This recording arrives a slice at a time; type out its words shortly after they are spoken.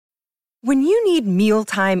When you need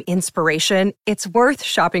mealtime inspiration, it's worth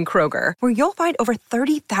shopping Kroger, where you'll find over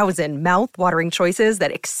 30,000 mouth-watering choices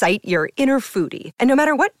that excite your inner foodie. And no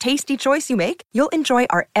matter what tasty choice you make, you'll enjoy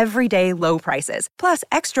our everyday low prices, plus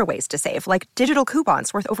extra ways to save, like digital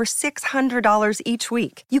coupons worth over $600 each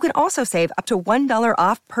week. You can also save up to $1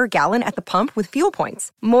 off per gallon at the pump with fuel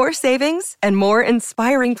points. More savings and more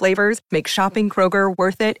inspiring flavors make shopping Kroger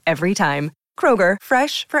worth it every time. Kroger,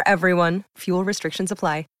 fresh for everyone. Fuel restrictions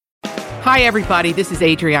apply. Hi, everybody. This is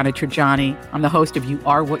Adriana Trajani. I'm the host of You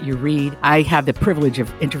Are What You Read. I have the privilege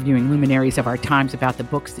of interviewing luminaries of our times about the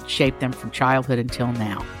books that shaped them from childhood until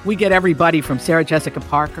now. We get everybody from Sarah Jessica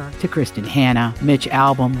Parker to Kristen Hanna, Mitch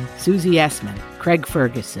Albom, Susie Essman, Craig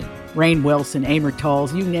Ferguson, Rainn Wilson, Amor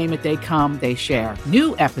Tolls, you name it, they come, they share.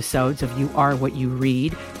 New episodes of You Are What You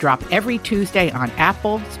Read drop every Tuesday on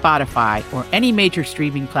Apple, Spotify, or any major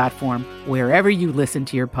streaming platform wherever you listen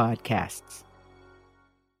to your podcasts.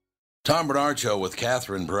 Tom Bernard Show with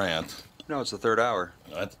Catherine Brandt. No, it's the third hour.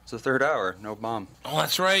 What? It's the third hour. No mom. Oh,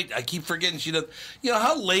 that's right. I keep forgetting she does. You know,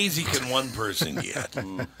 how lazy can one person get?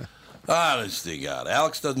 Honest to God.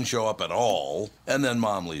 Alex doesn't show up at all, and then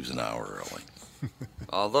Mom leaves an hour early.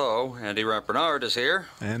 Although, Andy Rappernard is here.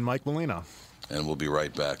 And Mike Molina. And we'll be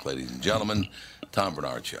right back, ladies and gentlemen. Tom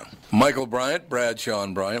Bernard Show. Michael Bryant, Bradshaw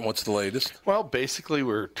and Bryant, what's the latest? Well, basically,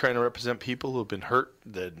 we're trying to represent people who have been hurt,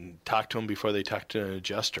 then talk to them before they talk to an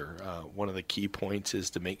adjuster. One of the key points is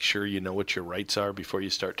to make sure you know what your rights are before you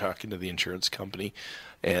start talking to the insurance company,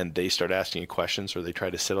 and they start asking you questions or they try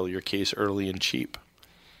to settle your case early and cheap.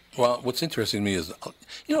 Well, what's interesting to me is,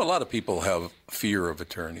 you know, a lot of people have fear of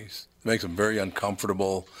attorneys. It makes them very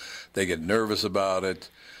uncomfortable. They get nervous about it.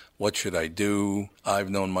 What should I do?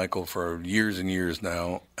 I've known Michael for years and years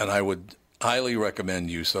now, and I would highly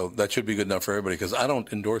recommend you. So that should be good enough for everybody, because I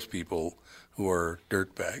don't endorse people who are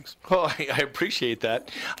dirtbags. Well, I appreciate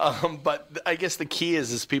that. But I guess the key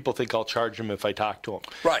is people think I'll charge them if I talk to them.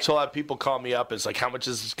 Right. So a lot of people call me up. It's like, how much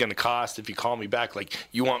is this going to cost if you call me back? Like,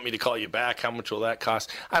 you want me to call you back? How much will that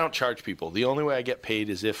cost? I don't charge people. The only way I get paid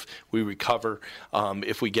is if we recover,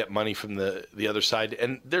 if we get money from the other side.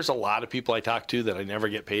 And there's a lot of people I talk to that I never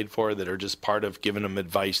get paid for that are just part of giving them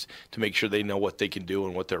advice to make sure they know what they can do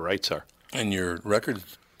and what their rights are. And your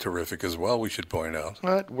record's terrific as well, we should point out.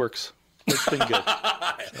 Well, it works. It's been good.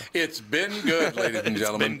 It's been good, ladies and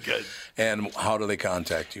gentlemen. It's been good. And how do they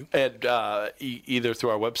contact you? And either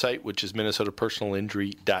through our website, which is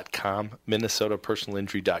minnesotapersonalinjury.com,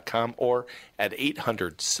 minnesotapersonalinjury.com, or at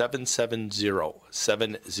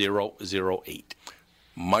 800-770-7008.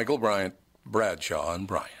 Michael Bryant, Bradshaw and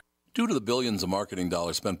Bryant. Due to the billions of marketing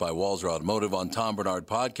dollars spent by Walser Automotive on Tom Bernard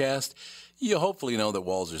Podcast, you hopefully know that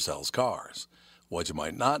Walser sells cars. What you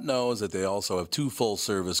might not know is that they also have 2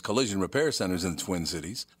 full-service collision repair centers in the Twin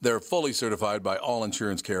Cities. They're fully certified by all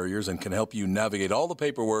insurance carriers and can help you navigate all the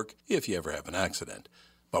paperwork if you ever have an accident.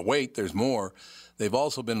 But wait, there's more. They've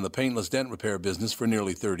also been in the paintless dent repair business for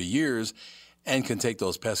nearly 30 years and can take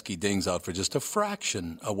those pesky dings out for just a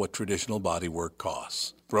fraction of what traditional bodywork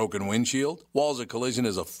costs. Broken windshield? Walser Collision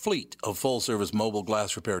is a fleet of full-service mobile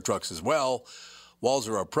glass repair trucks as well.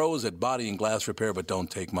 Walser are pros at body and glass repair, but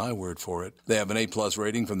don't take my word for it. They have an A-plus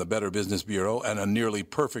rating from the Better Business Bureau and a nearly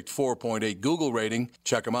perfect 4.8 Google rating.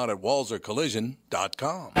 Check them out at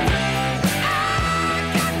walsercollision.com.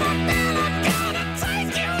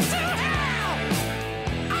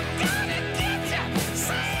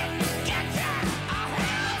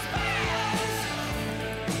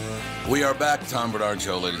 We are back, Tom Bernard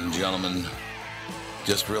Show, ladies and gentlemen.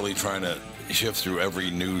 Just really trying to shift through every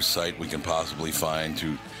news site we can possibly find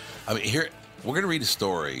here, we're going to read a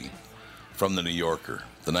story from the New Yorker,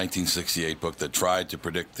 the 1968 book that tried to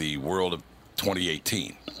predict the world of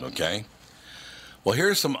 2018, okay? Well,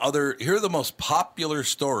 here are the most popular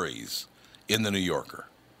stories in the New Yorker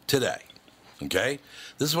today, okay?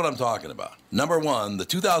 This is what I'm talking about. Number 1, the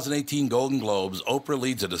 2018 Golden Globes, Oprah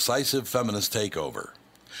leads a decisive feminist takeover.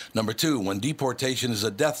 Number 2, when deportation is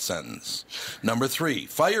a death sentence. Number 3,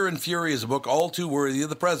 Fire and Fury is a book all too worthy of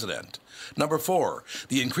the president. Number 4,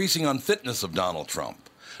 the increasing unfitness of Donald Trump.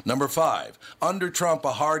 Number 5, under Trump,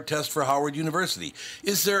 a hard test for Howard University.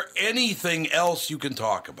 Is there anything else you can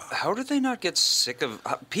talk about? How do they not get sick of...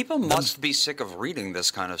 People must be sick of reading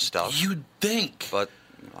this kind of stuff. You'd think. But...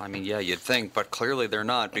 I mean, yeah, you'd think, but clearly they're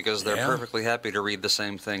not, because they're perfectly happy to read the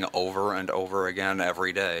same thing over and over again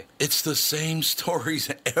every day. It's the same stories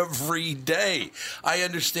every day. I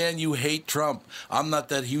understand you hate Trump. I'm not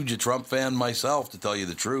that huge a Trump fan myself, to tell you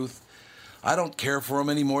the truth. I don't care for him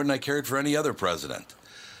any more than I cared for any other president.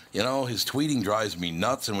 You know, his tweeting drives me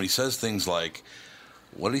nuts, and when he says things like,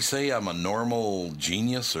 what did he say, I'm a normal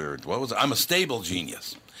genius, or what was it? I'm a stable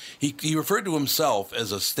genius. He referred to himself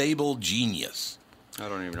as a stable genius. I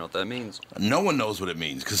don't even know what that means. No one knows what it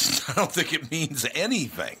means because I don't think it means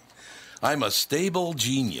anything. I'm a stable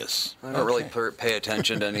genius. I don't really pay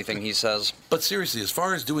attention to anything he says. But seriously, as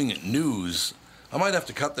far as doing news, I might have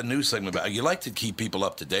to cut the news segment back. You like to keep people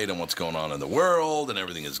up to date on what's going on in the world and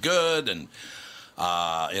everything is good and,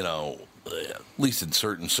 at least in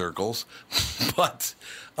certain circles. But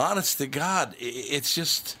honest to God, it's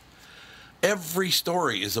just... Every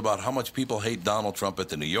story is about how much people hate Donald Trump at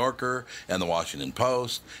the New Yorker and the Washington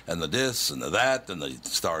Post and the this and the that and the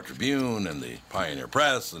Star Tribune and the Pioneer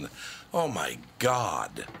Press and oh my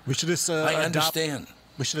God! We should just I understand.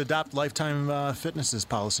 We should adopt Lifetime Fitness's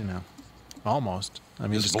policy now. Almost. I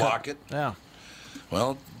mean, just block it. Yeah.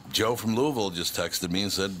 Well, Joe from Louisville just texted me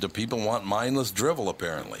and said, "Do people want mindless drivel?"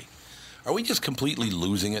 Apparently, are we just completely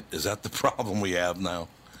losing it? Is that the problem we have now?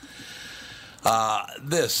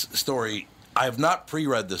 This story, I have not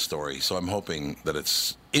pre-read this story, so I'm hoping that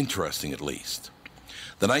it's interesting at least.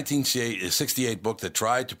 The 1968 book that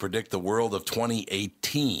tried to predict the world of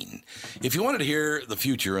 2018. If you wanted to hear the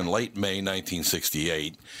future in late May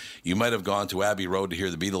 1968, you might have gone to Abbey Road to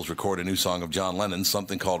hear the Beatles record a new song of John Lennon's,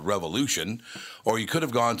 something called Revolution, or you could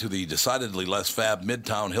have gone to the decidedly less fab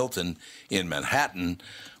Midtown Hilton in Manhattan,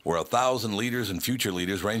 where 1,000 leaders and future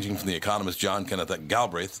leaders, ranging from the economist John Kenneth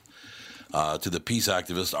Galbraith to the peace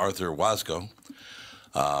activist Arthur Wasco,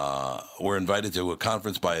 were invited to a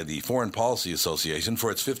conference by the Foreign Policy Association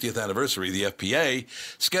for its 50th anniversary. The FPA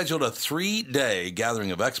scheduled a 3-day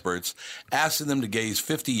gathering of experts, asking them to gaze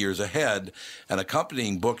 50 years ahead. An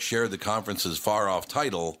accompanying book shared the conference's far-off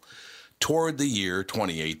title, Toward the Year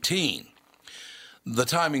 2018. The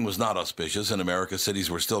timing was not auspicious. In America,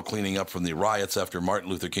 cities were still cleaning up from the riots after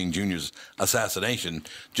Martin Luther King Jr.'s assassination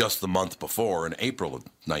just the month before, in April of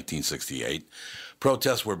 1968.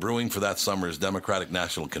 Protests were brewing for that summer's Democratic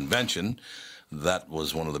National Convention. That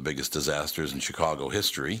was one of the biggest disasters in Chicago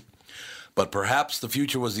history. But perhaps the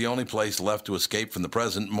future was the only place left to escape from the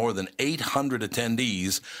present. More than 800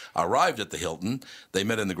 attendees arrived at the Hilton. They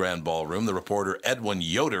met in the Grand Ballroom. The reporter Edwin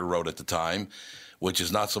Yoder wrote at the time, which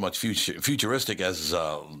is not so much futuristic as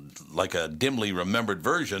like a dimly remembered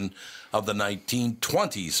version of the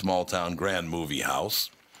 1920s small-town Grand Movie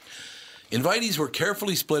House. Invitees were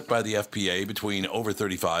carefully split by the FPA between over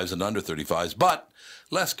 35s and under 35s, but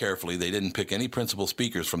less carefully, they didn't pick any principal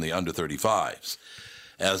speakers from the under 35s.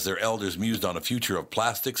 As their elders mused on a future of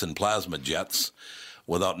plastics and plasma jets,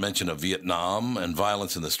 without mention of Vietnam and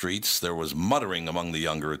violence in the streets, there was muttering among the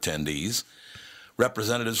younger attendees.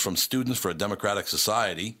 Representatives from Students for a Democratic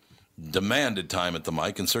Society demanded time at the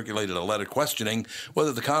mic and circulated a letter questioning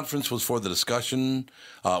whether the conference was for discussion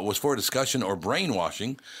or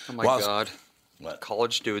brainwashing. Oh my God! What?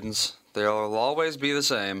 College students, they'll always be the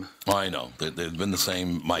same. I know they've been the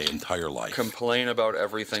same my entire life. Complain about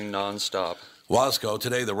everything nonstop. Wasco,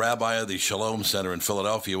 today the rabbi of the Shalom Center in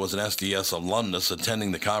Philadelphia, was an SDS alumnus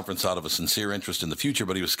attending the conference out of a sincere interest in the future,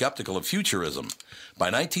 but he was skeptical of futurism. By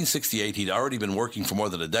 1968, he'd already been working for more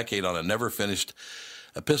than a decade on a never-finished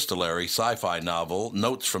epistolary sci-fi novel,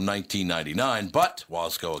 Notes from 1999, but,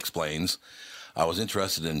 Wasco explains, I was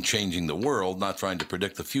interested in changing the world, not trying to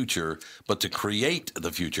predict the future, but to create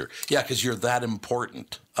the future. Yeah, because you're that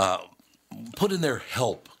important. Put in there,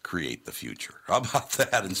 help create the future. How about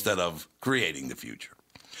that instead of creating the future?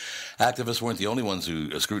 Activists weren't the only ones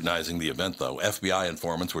who scrutinizing the event, though. FBI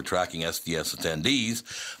informants were tracking SDS attendees,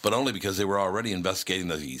 but only because they were already investigating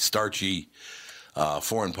the starchy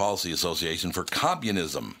Foreign Policy Association for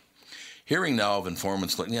communism. Hearing now of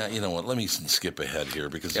informants, yeah, you know what, let me skip ahead here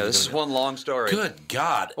because... Yeah, this is one long story. Good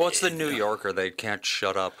God. Well, it's the New Yorker. They can't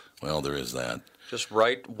shut up. Well, there is that. Just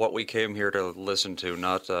write what we came here to listen to,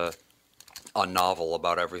 not a novel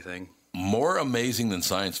about everything. More amazing than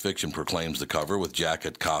science fiction, proclaims the cover, with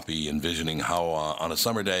jacket copy envisioning how on a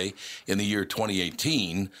summer day in the year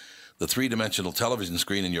 2018, the three-dimensional television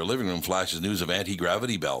screen in your living room flashes news of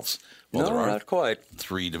anti-gravity belts. Well, no, there are not quite.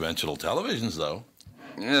 Three-dimensional televisions, though.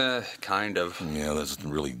 Kind of. Yeah, that's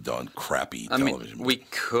really done crappy I television. mean, we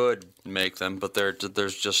could make them, but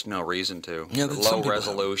there's just no reason to. Yeah, low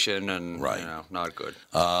resolution and right. Not good.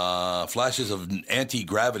 Flashes of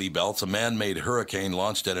anti-gravity belts, a man-made hurricane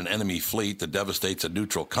launched at an enemy fleet that devastates a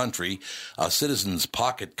neutral country, a citizen's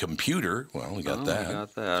pocket computer, well, we got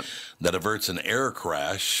that. That averts an air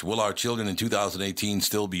crash. Will our children in 2018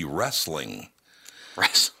 still be wrestling?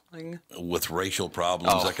 Wrestling? With racial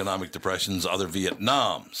problems, economic depressions, other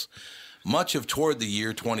Vietnams. Much of Toward the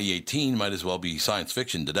Year 2018 might as well be science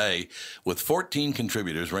fiction today, with 14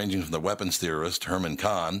 contributors ranging from the weapons theorist Herman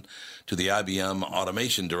Kahn to the IBM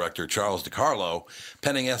automation director Charles DiCarlo,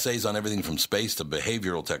 penning essays on everything from space to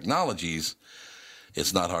behavioral technologies.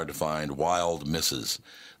 It's not hard to find wild misses.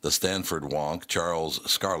 The Stanford wonk, Charles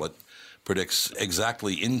Scarlett, predicts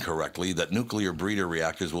exactly incorrectly that nuclear breeder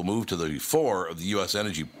reactors will move to the fore of the U.S.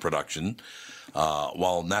 energy production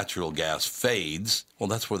while natural gas fades. Well,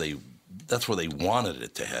 that's where they wanted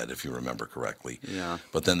it to head, if you remember correctly. Yeah.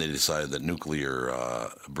 But then they decided that nuclear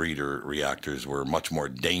breeder reactors were much more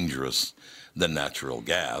dangerous than natural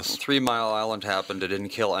gas. 3 Mile Island happened. It didn't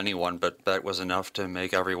kill anyone, but that was enough to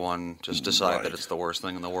make everyone just decide that it's the worst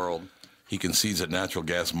thing in the world. He concedes that natural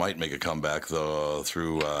gas might make a comeback, though,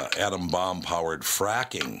 through atom bomb-powered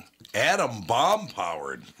fracking. Atom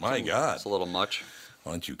bomb-powered? My God. It's a little much.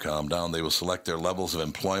 Why don't you calm down? They will select their levels of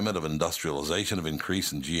employment, of industrialization, of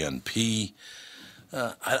increase in GNP.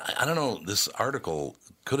 I don't know. This article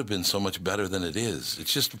could have been so much better than it is.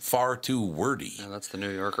 It's just far too wordy. Yeah, that's the New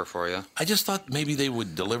Yorker for you. I just thought maybe they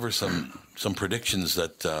would deliver some predictions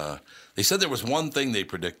that they said there was one thing they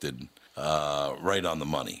predicted right on the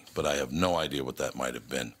money, but I have no idea what that might have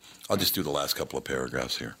been. I'll just do the last couple of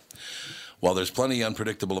paragraphs here. While there's plenty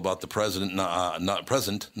unpredictable about the president,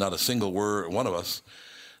 not a single word, one of us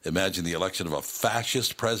imagine the election of a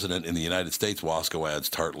fascist president in the United States, Wasco adds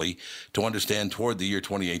tartly. To understand Toward the Year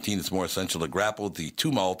 2018, it's more essential to grapple with the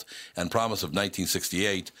tumult and promise of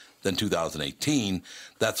 1968 than 2018.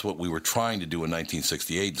 That's what we were trying to do in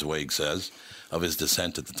 1968, Zweig says, of his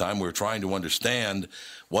dissent at the time. We were trying to understand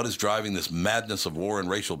what is driving this madness of war and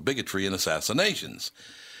racial bigotry and assassinations.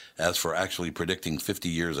 As for actually predicting 50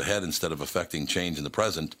 years ahead instead of affecting change in the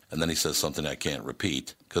present, and then he says something I can't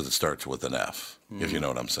repeat because it starts with an F, if you know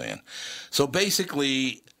what I'm saying. So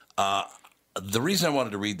basically, the reason I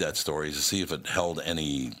wanted to read that story is to see if it held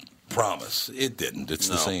any promise. It didn't. It's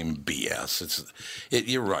the same BS.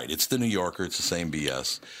 You're right. It's the New Yorker. It's the same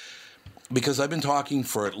BS. Because I've been talking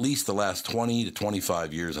for at least the last 20 to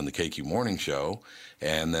 25 years on the KQ Morning Show,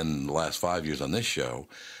 and then the last 5 years on this show,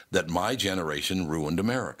 that my generation ruined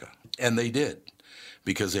America. And they did,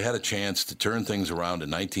 because they had a chance to turn things around in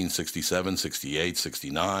 1967, 68,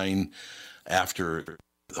 69, after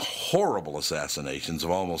horrible assassinations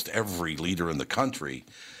of almost every leader in the country.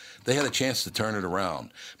 They had a chance to turn it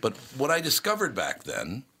around. But what I discovered back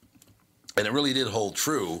then, and it really did hold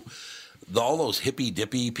true, all those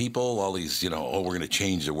hippy-dippy people, all these, we're going to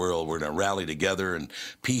change the world, we're going to rally together, and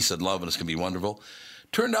peace and love, and it's going to be wonderful,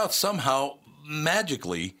 turned out somehow,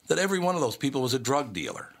 magically, that every one of those people was a drug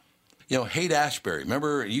dealer. Haight-Ashbury.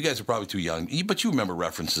 Remember, you guys are probably too young, but you remember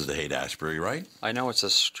references to Haight-Ashbury, right? I know it's a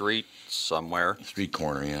street somewhere. Street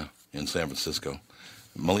corner, yeah, in San Francisco.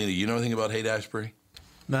 Melina, you know anything about Haight-Ashbury?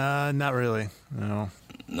 Not really, no.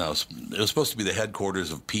 No, it was supposed to be the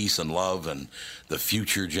headquarters of peace and love and the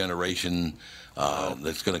future generation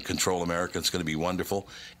that's going to control America. It's going to be wonderful.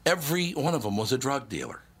 Every one of them was a drug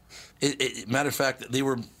dealer. Matter of fact, they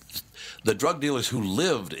were the drug dealers who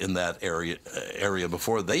lived in that area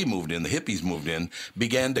before they moved in, the hippies moved in,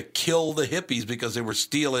 began to kill the hippies because they were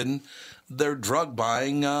stealing their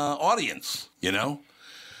drug-buying audience,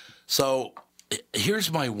 So here's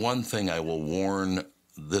my one thing I will warn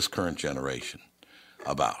this current generation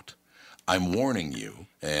about. I'm warning you,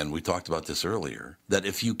 and we talked about this earlier, that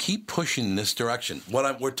if you keep pushing in this direction,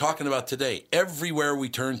 we're talking about today, everywhere we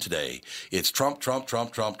turn today, it's Trump, Trump,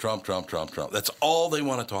 Trump, Trump, Trump, Trump, Trump, Trump. That's all they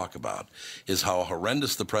want to talk about, is how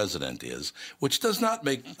horrendous the president is, which does not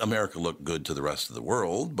make America look good to the rest of the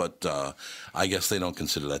world, but I guess they don't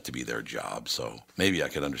consider that to be their job, so maybe I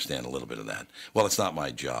could understand a little bit of that. Well, it's not my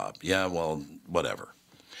job. Yeah, well, whatever.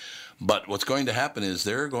 But what's going to happen is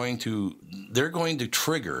they're going to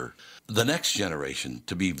trigger the next generation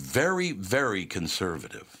to be very, very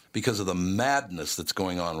conservative because of the madness that's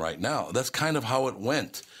going on right now. That's kind of how it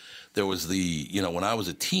went. There was when I was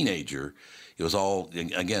a teenager, it was all,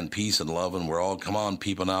 again, peace and love, and we're all, come on,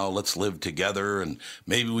 people, now, let's live together, and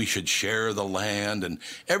maybe we should share the land, and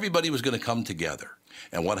everybody was going to come together.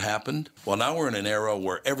 And what happened? Well, now we're in an era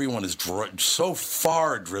where everyone is so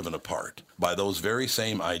far driven apart by those very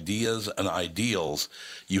same ideas and ideals.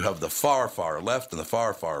 You have the far, far left and the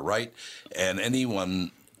far, far right, and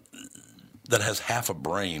anyone that has half a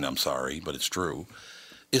brain, I'm sorry, but it's true,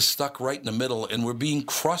 is stuck right in the middle, and we're being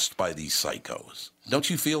crushed by these psychos. Don't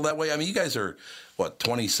you feel that way? I mean, you guys are,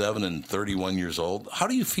 27 and 31 years old. How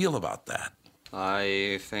do you feel about that?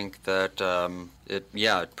 I think that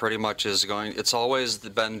it pretty much is going. It's always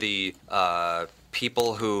been the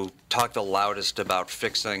people who talk the loudest about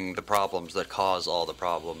fixing the problems that cause all the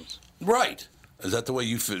problems. Right. Is that the way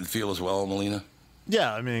you feel as well, Melina?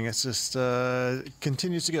 Yeah, I mean, it's just it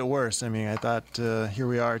continues to get worse. I mean, I thought here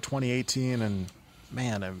we are, 2018, and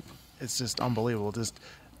man, it's just unbelievable. Just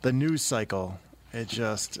the news cycle. It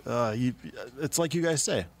just it's like you guys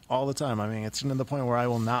say all the time. I mean, it's to the point where I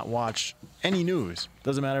will not watch any news.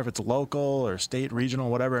 Doesn't matter if it's local or state,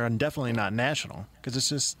 regional, whatever, and definitely not national, because it's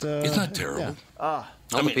just it's not terrible. Yeah.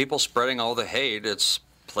 The people spreading all the hate, it's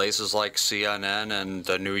places like CNN and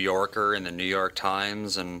the New Yorker and the New York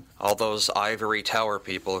Times and all those ivory tower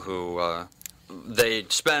people who they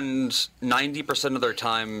spend 90% of their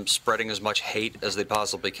time spreading as much hate as they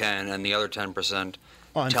possibly can, and the other 10%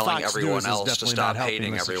 telling Fox everyone News else to stop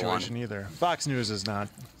hating everyone. Either Fox News is not.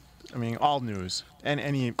 I mean, all news and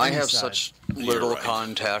any. I have side. such little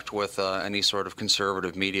contact with any sort of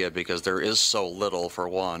conservative media because there is so little, for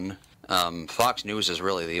one. Fox News is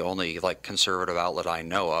really the only conservative outlet I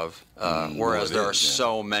know of, whereas there are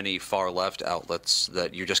so many far left outlets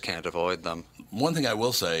that you just can't avoid them. One thing I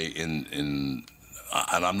will say, and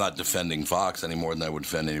I'm not defending Fox any more than I would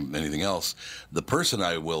defend anything else. The person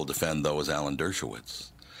I will defend, though, is Alan Dershowitz.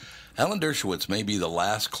 Alan Dershowitz may be the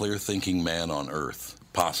last clear-thinking man on earth,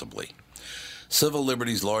 possibly. Civil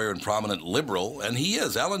liberties lawyer and prominent liberal, and he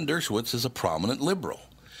is. Alan Dershowitz is a prominent liberal.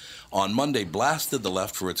 On Monday, blasted the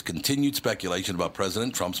left for its continued speculation about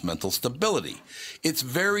President Trump's mental stability. It's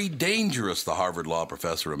very dangerous, the Harvard law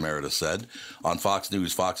professor emeritus said on Fox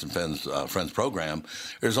News' Fox and Friends program.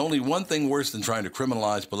 There's only one thing worse than trying to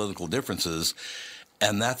criminalize political differences,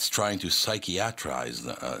 and that's trying to psychiatrize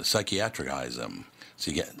them. So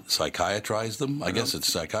you get psychiatrize them? I guess it's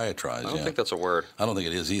psychiatrize. I don't think that's a word. I don't think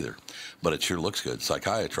it is either, but it sure looks good.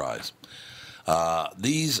 Psychiatrize.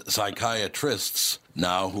 These psychiatrists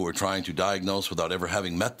now who are trying to diagnose without ever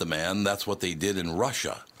having met the man, that's what they did in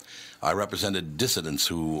Russia. I represented dissidents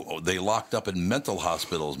who they locked up in mental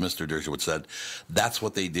hospitals, Mr. Dershowitz said. That's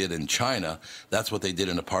what they did in China. That's what they did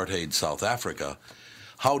in apartheid South Africa.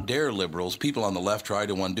 How dare liberals, people on the left, try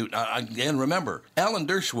to undo... And remember, Alan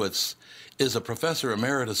Dershowitz is a professor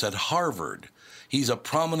emeritus at Harvard. He's a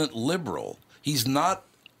prominent liberal. He's not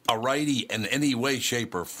a righty in any way,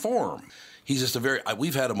 shape, or form. He's just a very...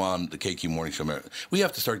 We've had him on the KQ Morning Show. We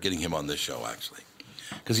have to start getting him on this show, actually,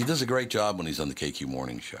 because he does a great job when he's on the KQ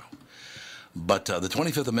Morning Show. But the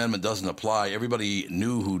 25th Amendment doesn't apply. Everybody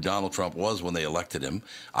knew who Donald Trump was when they elected him.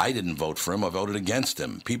 I didn't vote for him. I voted against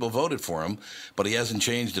him. People voted for him, but he hasn't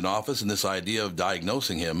changed in office, and this idea of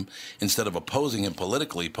diagnosing him instead of opposing him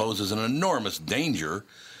politically poses an enormous danger.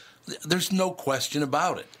 There's no question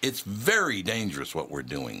about it. It's very dangerous what we're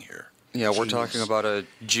doing here. Yeah, we're talking about a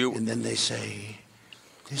Jew. And then they say,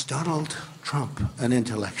 is Donald Trump an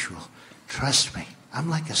intellectual? Trust me, I'm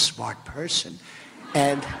like a smart person.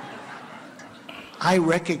 And I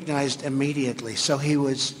recognized immediately. So he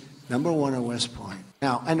was number one at West Point.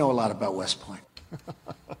 Now, I know a lot about West Point.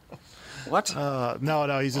 What?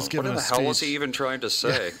 No, he's just giving a speech. What the hell was he even trying to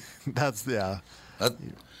say? It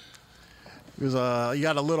was you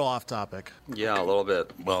got a little off topic. Yeah, a little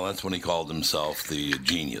bit. Well, that's when he called himself the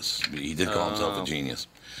genius. He did call himself a genius.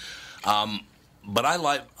 But I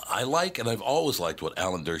like, and I've always liked what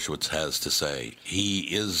Alan Dershowitz has to say.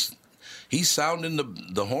 He's sounding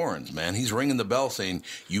the horns, man. He's ringing the bell saying,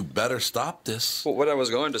 you better stop this. Well, what I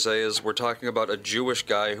was going to say is we're talking about a Jewish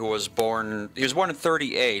guy who was born in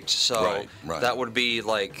 1938, so right. That would be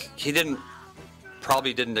like, he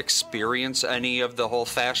probably didn't experience any of the whole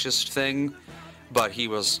fascist thing, but he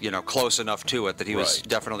was, close enough to it that he was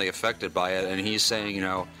definitely affected by it. And he's saying,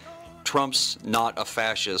 Trump's not a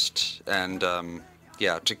fascist. And,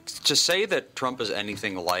 to say that Trump is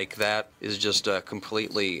anything like that is just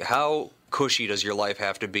completely... How cushy does your life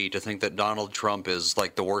have to be to think that Donald Trump is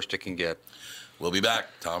like the worst it can get? We'll be back.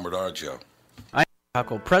 Tom Bernard Show. I'm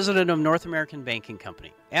Huckle, president of North American Banking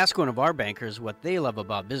Company. Ask one of our bankers what they love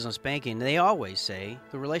about business banking. They always say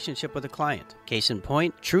the relationship with the client. Case in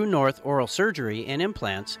point, True North Oral Surgery and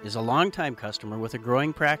Implants is a longtime customer with a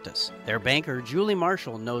growing practice. Their banker, Julie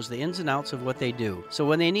Marshall, knows the ins and outs of what they do. So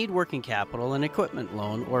when they need working capital, an equipment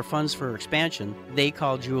loan, or funds for expansion, they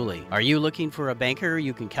call Julie. Are you looking for a banker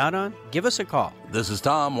you can count on? Give us a call. This is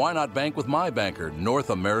Tom. Why not bank with my banker,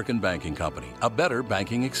 North American Banking Company? A better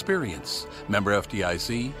banking experience. Member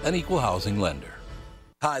FDIC, an equal housing lender.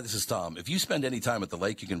 Hi, this is Tom. If you spend any time at the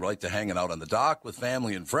lake, you can relate to hanging out on the dock with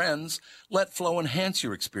family and friends. Let Flow enhance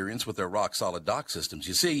your experience with their rock-solid dock systems.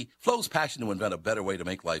 You see, Flow's passion to invent a better way to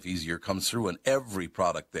make life easier comes through in every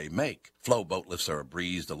product they make. Flow boat lifts are a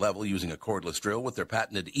breeze to level using a cordless drill with their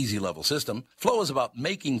patented Easy Level system. Flow is about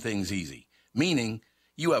making things easy, meaning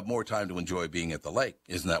you have more time to enjoy being at the lake.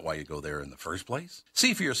 Isn't that why you go there in the first place?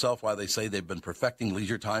 See for yourself why they say they've been perfecting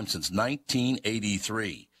leisure time since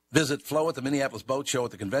 1983. Visit Flow at the Minneapolis Boat Show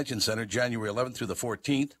at the Convention Center January 11th through the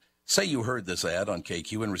 14th. Say you heard this ad on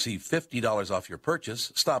KQ and receive $50 off your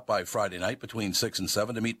purchase. Stop by Friday night between 6 and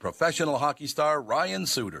 7 to meet professional hockey star Ryan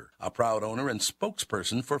Suter, a proud owner and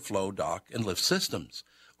spokesperson for Flow Dock and Lift Systems.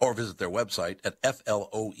 Or visit their website at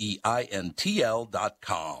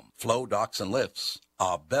floeintl.com. Flow Docks and Lifts,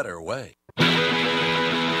 a better way.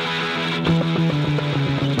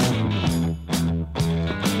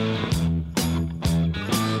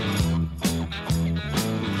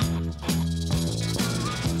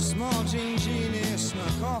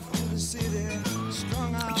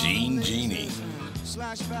 Gene Genie.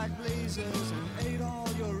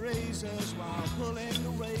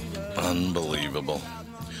 Unbelievable.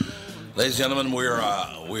 Ladies and gentlemen,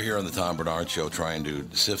 we're here on the Tom Bernard Show trying to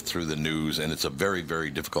sift through the news, and it's a very, very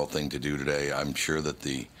difficult thing to do today. I'm sure that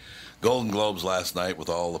the Golden Globes last night with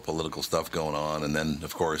all the political stuff going on, and then,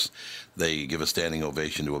 of course, they give a standing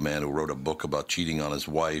ovation to a man who wrote a book about cheating on his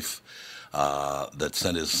wife, that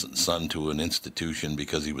sent his son to an institution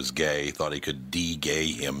because he was gay, thought he could de-gay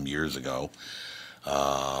him years ago,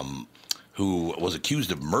 who was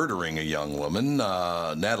accused of murdering a young woman.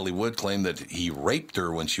 Natalie Wood claimed that he raped her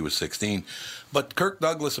when she was 16. But Kirk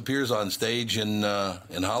Douglas appears on stage in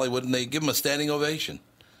Hollywood, and they give him a standing ovation.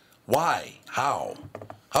 Why? How?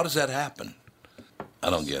 How does that happen? I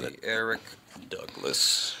don't get it. Eric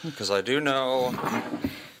Douglas. Because I do know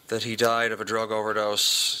that he died of a drug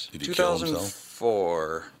overdose. Did he kill himself?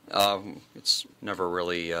 2004. It's never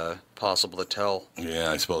really possible to tell.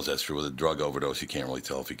 Yeah, I suppose that's true. With a drug overdose, you can't really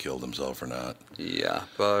tell if he killed himself or not. Yeah,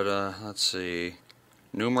 but let's see.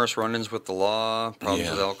 Numerous run-ins with the law, problems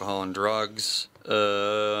with alcohol and drugs.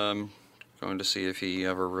 Going to see if he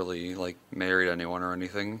ever really, married anyone or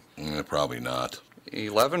anything. Probably not.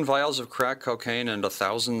 11 vials of crack cocaine and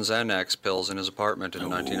 1,000 Xanax pills in his apartment in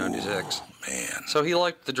 1996. Man. So he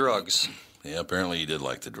liked the drugs. Yeah, apparently he did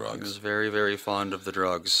like the He drugs. was very, very fond of the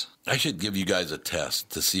drugs. I should give you guys a test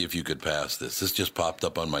to see if you could pass this. This just popped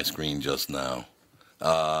up on my screen just now.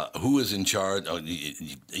 Who is in charge? A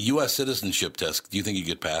U.S. citizenship test. Do you think you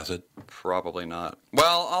could pass it? Probably not.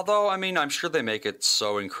 Well, although, I'm sure they make it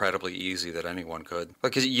so incredibly easy that anyone could.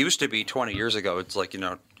 Because it used to be 20 years ago, it's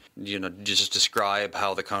just describe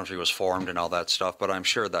how the country was formed and all that stuff, but I'm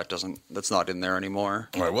sure that's not in there anymore.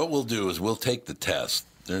 All right, what we'll do is we'll take the test.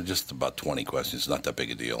 They're just about 20 questions, not that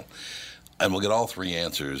big a deal. And we'll get all three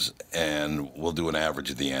answers, and we'll do an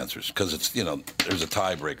average of the answers. Because it's, there's a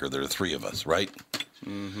tiebreaker. There are three of us, right?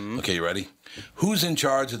 Mm-hmm. Okay, you ready? Who's in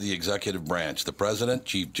charge of the executive branch? The president,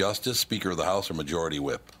 chief justice, speaker of the House, or majority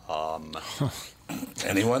whip?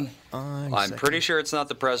 Anyone? I'm pretty sure it's not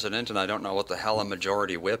the president, and I don't know what the hell a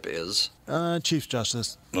majority whip is. Chief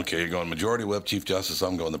Justice. Okay, you're going majority whip, chief justice.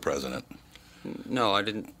 I'm going the president. No, I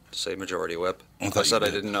didn't say majority whip. I said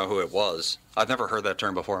I didn't know who it was. I've never heard that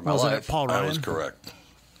term before in my life. Was it Paul Ryan? I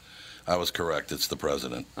was correct. It's the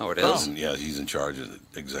president. Oh, it is? Yeah, he's in charge of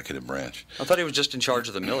the executive branch. I thought he was just in charge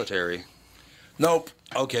of the military. Nope.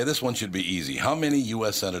 Okay, this one should be easy. How many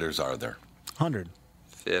U.S. senators are there? 100.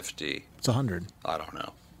 50. It's 100. I don't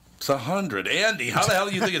know. It's 100. Andy, how the hell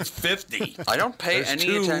do you think it's 50? I don't pay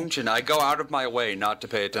any attention. I go out of my way not to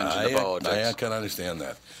pay attention to politics. I can understand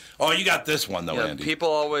that. Oh, you got this one, though, Andy. People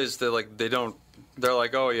always, they're like,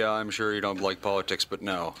 oh, yeah, I'm sure you don't like politics, but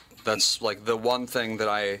no. That's the one thing that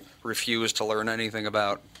I refuse to learn anything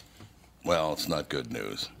about. Well, it's not good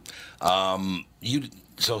news.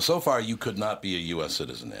 So far, you could not be a U.S.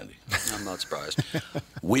 citizen, Andy. I'm not surprised.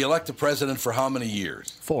 We elect a president for how many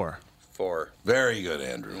years? 4. 4. Very good,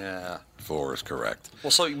 Andrew. Yeah. 4 is correct.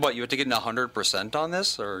 Well, so what, you have to get 100% on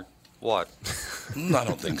this, or what? I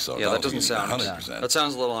don't think so. Yeah, that doesn't sound 100%. That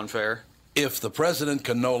sounds a little unfair. If the president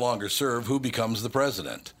can no longer serve, who becomes the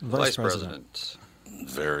president? Vice President.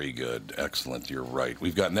 Very good. Excellent. You're right.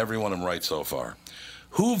 We've gotten every one of them right so far.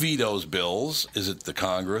 Who vetoes bills? Is it the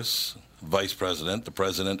Congress, Vice President, the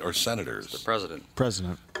President, or Senators? The President.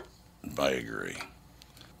 President. I agree.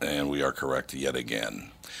 And we are correct yet again.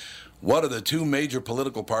 What are the two major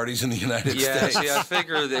political parties in the United States? Yeah, see, I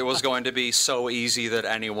figured it was going to be so easy that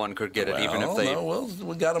anyone could get it, even if they...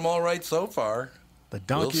 we got them all right so far. The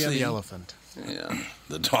donkey and the elephant. Yeah.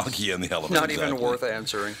 The donkey and the elephant. Not even worth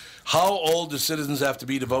answering. How old do citizens have to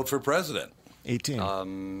be to vote for president?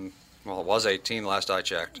 18. Well, it was 18 last I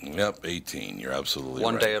checked. Yep, 18. You're absolutely right.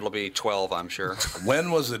 One day it'll be 12, I'm sure. When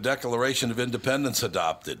was the Declaration of Independence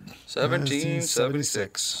adopted?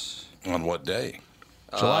 1776. On what day?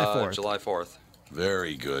 July 4th. July 4th.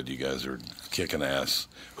 Very good. You guys are kicking ass.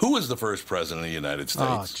 Who was the first president of the United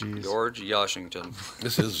Oh, States? jeez. George Washington.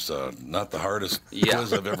 This is not the hardest Yeah.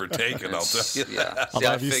 quiz I've ever taken, I'll tell you. Yeah. Although,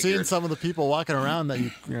 I have you seen figured. some of the people walking around that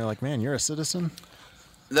you're like, man, you're a citizen?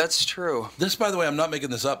 That's true. This, by the way, I'm not making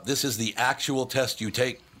this up. This is the actual test you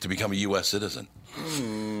take to become a U.S. citizen.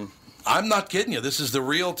 I'm not kidding you. This is the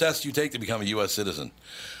real test you take to become a U.S. citizen.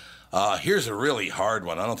 Here's a really hard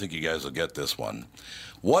one. I don't think you guys will get this one.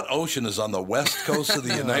 What ocean is on the west coast of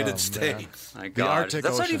the United States? My The God. Arctic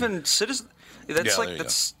That's Ocean. not even citizen. That's Yeah, there like you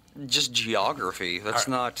that's just geography. That's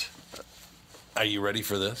not. Are you ready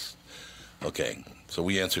for this? Okay, so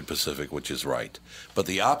we answered Pacific, which is right. But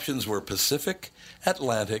the options were Pacific,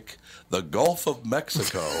 Atlantic, the Gulf of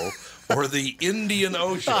Mexico, or the Indian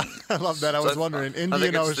Ocean. I love that. I was wondering. I Indian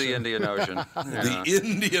think it's Ocean. the Indian Ocean. Yeah. The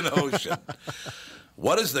Indian Ocean.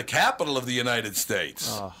 What is the capital of the United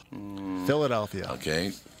States? Philadelphia.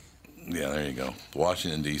 Okay. Yeah, there you go.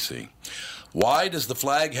 Washington, D.C. Why does the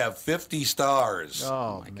flag have 50 stars?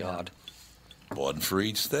 Oh, My God. One for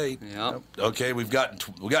each state. Yep. Okay, we've gotten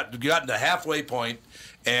to halfway point,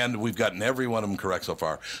 and we've gotten every one of them correct so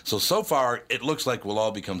far. So far, it looks like we'll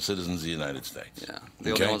all become citizens of the United States. Yeah.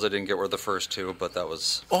 The Okay. only ones I didn't get were the first two, but that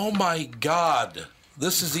was. Oh, my God.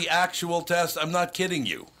 This is the actual test. I'm not kidding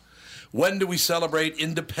you. When do we celebrate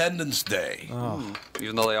Independence Day?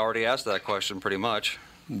 Even though they already asked that question pretty much.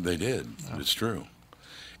 They did. It's true.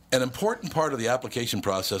 An important part of the application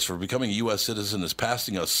process for becoming a U.S. citizen is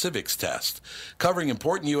passing a civics test. Covering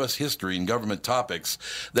important U.S. history and government topics,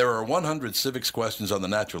 there are 100 civics questions on the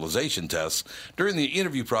naturalization test. During the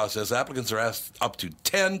interview process, applicants are asked up to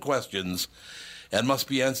 10 questions and must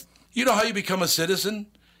be answered. You know how you become a citizen?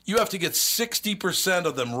 You have to get 60%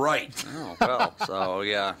 of them right. Oh, well, so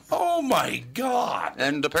yeah. Oh, my God.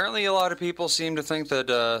 And apparently a lot of people seem to think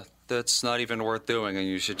that that's not even worth doing and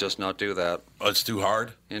you should just not do that. Oh, it's too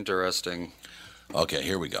hard? Interesting. Okay,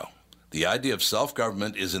 here we go. The idea of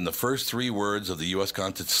self-government is in the first 3 words of the U.S.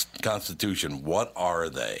 Constitution. What are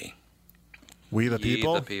they? We the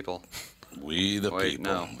people? Ye the people. We the Wait, people.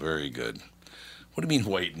 no. Very good. What do you mean,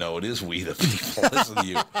 wait? No, it is we the people. Listen to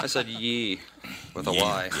you. I said ye with a Yeah,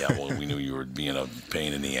 Y. yeah, well, we knew you were being a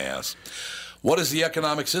pain in the ass. What is the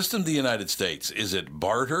economic system of the United States? Is it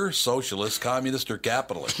barter, socialist, communist, or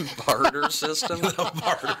capitalist? Barter system? The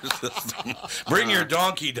barter system. Bring your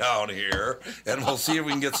donkey down here, and we'll see if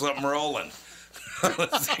we can get something rolling.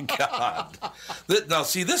 God. Now,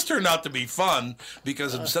 see, this turned out to be fun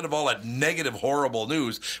because instead of all that negative, horrible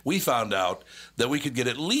news, we found out that we could get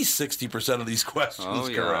at least 60% of these questions Oh,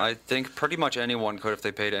 yeah. correct. I think pretty much anyone could if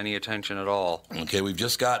they paid any attention at all. Okay, we've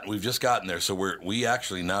just gotten there, so we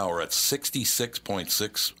actually now are at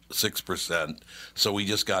 66.66%. So we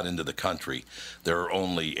just got into the country. There are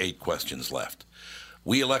only 8 questions left.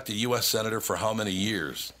 We elect a U.S. senator for how many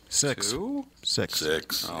years? 6. 2? 6.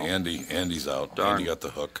 6. Andy's out. Darn. Andy got the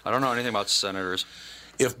hook. I don't know anything about senators.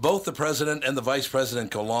 If both the president and the vice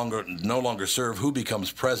president no longer serve, who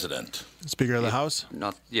becomes president? Speaker of the House?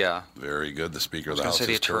 Yeah. Very good. The Speaker I of was the going House to say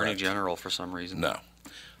the is Attorney correct. General for some reason. No.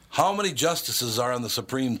 How many justices are on the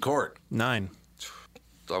Supreme Court? 9.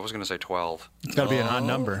 I was going to say 12. It's got to be an odd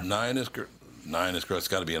number. 9 is correct. It's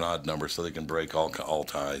got to be an odd number so they can break all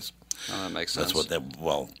ties. Oh, that makes sense. That's what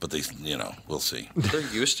but they, we'll see. There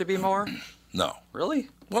used to be more? No. Really?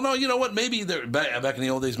 Well, no, you know what? Maybe back in the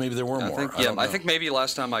old days, maybe there were more. I think maybe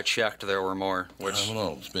last time I checked there were more, which I don't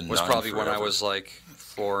know. It's been was 9 probably when I forever. was like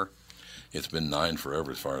 4. It's been 9 forever,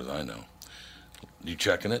 as far as I know. You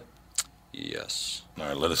checking it? Yes. All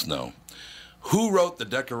right, let us know. Who wrote the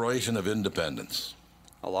Declaration of Independence?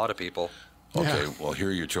 A lot of people. Okay, Yeah. well, here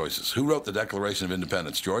are your choices. Who wrote the Declaration of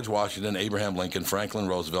Independence? George Washington, Abraham Lincoln, Franklin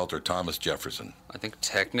Roosevelt, or Thomas Jefferson? I think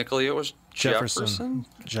technically it was Jefferson.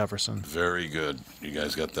 Jefferson. Very good. You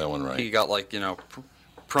guys got that one right. He got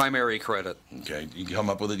primary credit. Okay, you come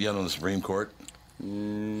up with it yet on the Supreme Court?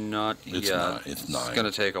 Not It's yet. not. It's 9. going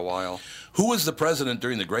to take a while. Who was the president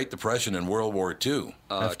during the Great Depression and World War II?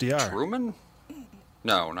 FDR. Truman?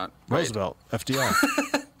 No, not wait. Roosevelt.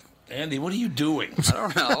 FDR. Andy, what are you doing? I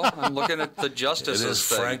don't know. I'm looking at the It justices is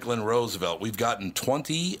thing. Franklin Roosevelt. We've gotten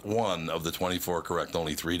 21 of the 24 correct,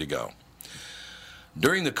 only 3 to go.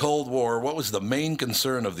 During the Cold War, what was the main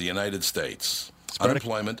concern of the United States?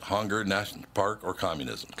 Unemployment, hunger, national park, or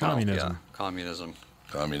communism? Communism. Yeah, communism.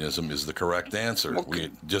 Communism is the correct answer. Well,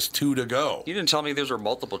 We just 2 to go. You didn't tell me these were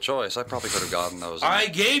multiple choice. I probably could have gotten those. I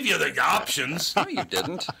gave you the options. No, you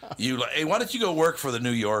didn't. Hey, why don't you go work for the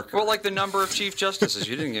New Yorker? Well, like the number of chief justices.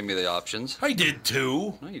 You didn't give me the options. I did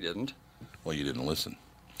too. No, you didn't. Well, you didn't listen.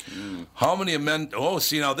 How many amendments? Oh,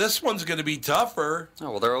 see, now this one's going to be tougher.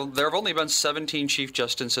 Oh, well, there have only been 17 Chief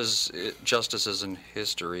Justices in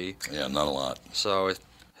history. Yeah, not a lot. So it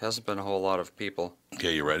hasn't been a whole lot of people.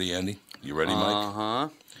 Okay, you ready, Andy? You ready, Mike? Uh-huh.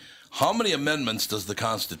 How many amendments does the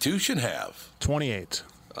Constitution have? 28.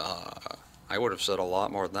 I would have said a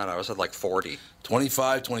lot more than that. I would have said like 40.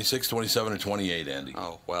 25, 26, 27, or 28, Andy?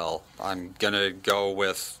 Oh, well, I'm going to go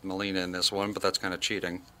with Molina in this one, but that's kind of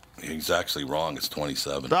cheating. He's actually wrong. It's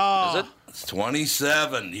 27. Oh. Is it? It's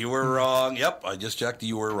 27. You were wrong. Yep, I just checked.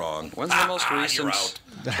 You were wrong. When's the most recent You're out.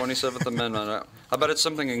 27th Amendment? I bet it's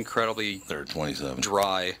something incredibly They're 27.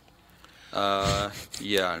 dry.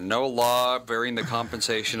 Yeah, no law varying the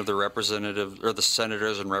compensation of the representative or the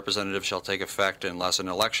senators and representatives shall take effect unless an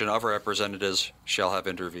election of representatives shall have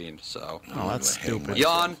intervened. So, that's stupid.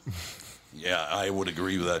 yawn. Yeah, I would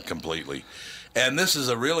agree with that completely. And this is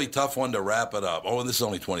a really tough one to wrap it up. Oh, and this is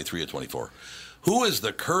only 23 or 24. Who is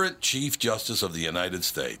the current Chief Justice of the United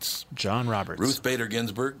States? John Roberts. Ruth Bader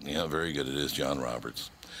Ginsburg? Yeah, very good. It is John Roberts.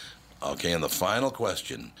 Okay, and the final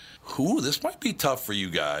question. This might be tough for you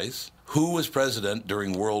guys. Who was president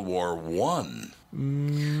during World War I?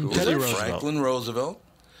 Teddy Roosevelt. Franklin Roosevelt,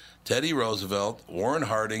 Teddy Roosevelt, Warren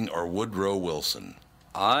Harding, or Woodrow Wilson?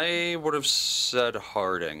 I would have said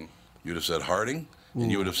Harding. You'd have said Harding? And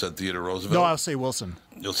you would have said Theodore Roosevelt? No, I'll say Wilson.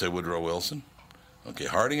 You'll say Woodrow Wilson? Okay,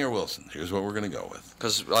 Harding or Wilson? Here's what we're going to go with.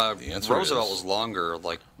 Because answer Roosevelt is- was longer,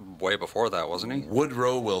 like way before that, wasn't he?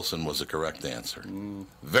 Woodrow Wilson was the correct answer.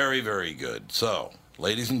 Very, very good. So,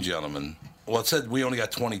 ladies and gentlemen, well, it said we only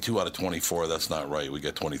got 22 out of 24. That's not right. We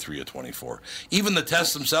got 23 out of 24. Even the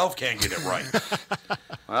tests themselves can't get it right.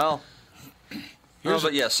 Well,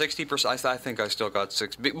 but yeah, 60%. I think I still got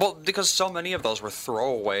 60. Well, because so many of those were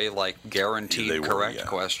throwaway, like guaranteed They were, correct yeah.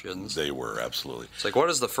 questions. They were, absolutely. It's like, what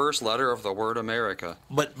is the first letter of the word America?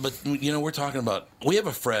 But you know, we're talking about. We have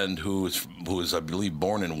a friend who is I believe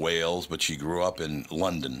born in Wales, but she grew up in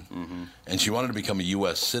London, and she wanted to become a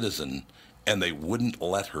U.S. citizen, and they wouldn't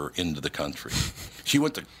let her into the country. She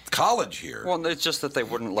went to college here. Well, it's just that they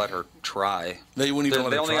wouldn't let her try. They wouldn't even let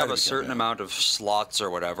They her only try have to a become certain that. amount of slots or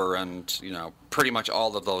whatever, and pretty much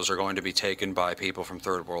all of those are going to be taken by people from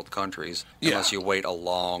third world countries, Yeah. unless you wait a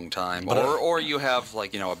long time, But, or you have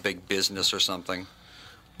a big business or something.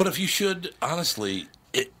 But if you should, honestly,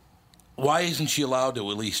 why isn't she allowed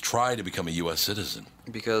to at least try to become a U.S. citizen?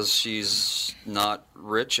 Because she's not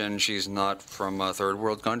rich and she's not from a third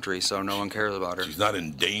world country, so no one cares about her. She's not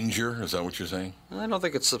in danger? Is that what you're saying? I don't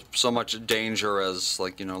think it's so much danger as,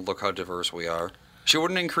 look how diverse we are. She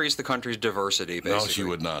wouldn't increase the country's diversity, basically. No, she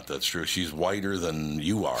would not. That's true. She's whiter than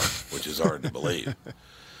you are, which is hard to believe.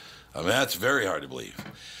 I mean, that's very hard to believe.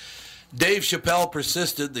 Dave Chappelle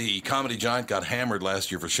persisted. The comedy giant got hammered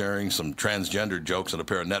last year for sharing some transgender jokes on a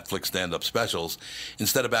pair of Netflix stand-up specials.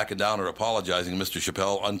 Instead of backing down or apologizing, Mr.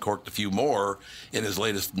 Chappelle uncorked a few more in his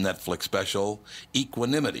latest Netflix special,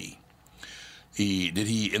 Equanimity. Did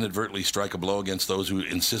he inadvertently strike a blow against those who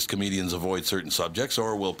insist comedians avoid certain subjects,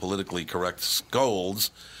 or will politically correct scolds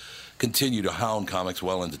continue to hound comics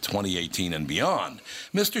well into 2018 and beyond?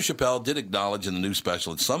 Mr. Chappelle did acknowledge in the new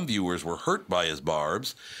special that some viewers were hurt by his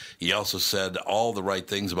barbs. He also said all the right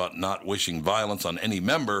things about not wishing violence on any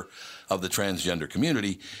member of the transgender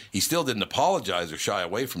community. He still didn't apologize or shy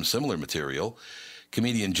away from similar material.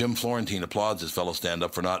 Comedian Jim Florentine applauds his fellow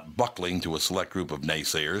stand-up for not buckling to a select group of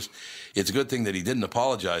naysayers. It's a good thing that he didn't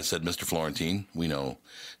apologize, said Mr. Florentine. We know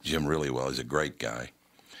Jim really well. He's a great guy.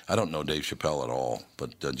 I don't know Dave Chappelle at all,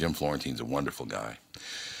 but Jim Florentine's a wonderful guy.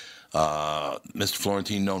 Mr.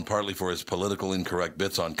 Florentine, known partly for his political incorrect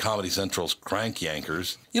bits on Comedy Central's Crank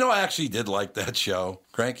Yankers. I actually did like that show.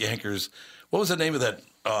 Crank Yankers. What was the name of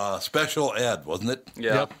that? Special Ed, wasn't it?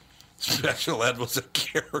 Yeah. Yep. Special Ed was a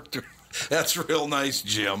character. That's real nice,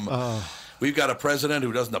 Jim. We've got a president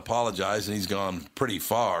who doesn't apologize, and he's gone pretty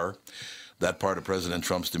far. That part of President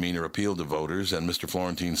Trump's demeanor appealed to voters, and Mr.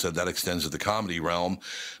 Florentine said that extends to the comedy realm.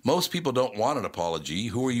 Most people don't want an apology.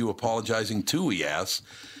 Who are you apologizing to, he asked.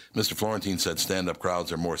 Mr. Florentine said stand-up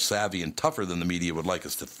crowds are more savvy and tougher than the media would like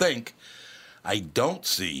us to think. I don't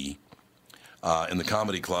see in the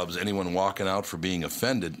comedy clubs anyone walking out for being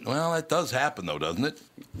offended. Well, that does happen, though, doesn't it?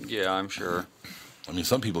 Yeah, I'm sure. I mean,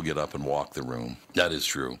 some people get up and walk the room. That is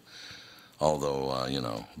true.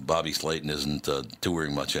 Although, Bobby Slayton isn't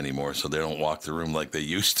touring much anymore, so they don't walk the room like they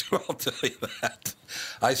used to, I'll tell you that.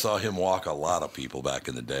 I saw him walk a lot of people back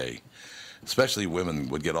in the day. Especially women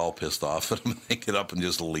would get all pissed off at him and they'd get up and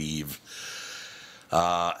just leave.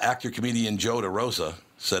 Actor-comedian Joe DeRosa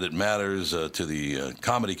said it matters to the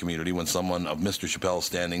comedy community when someone of Mr. Chappelle's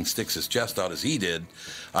standing sticks his chest out as he did.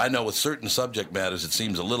 I know with certain subject matters it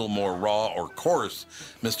seems a little more raw or coarse,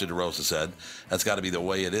 Mr. DeRosa said. That's got to be the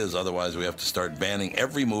way it is. Otherwise, we have to start banning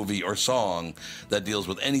every movie or song that deals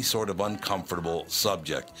with any sort of uncomfortable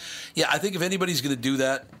subject. Yeah, I think if anybody's going to do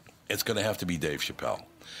that, it's going to have to be Dave Chappelle.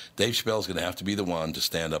 Dave Chappelle's going to have to be the one to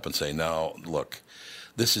stand up and say, now, look,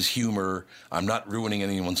 this is humor. I'm not ruining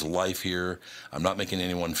anyone's life here. I'm not making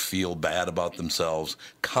anyone feel bad about themselves.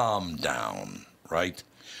 Calm down, right?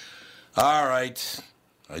 All right.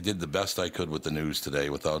 I did the best I could with the news today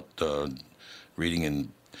without reading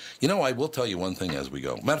in. You know, I will tell you one thing as we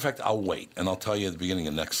go. Matter of fact, I'll wait, and I'll tell you at the beginning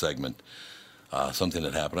of the next segment something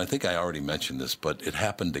that happened. I think I already mentioned this, but it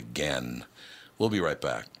happened again. We'll be right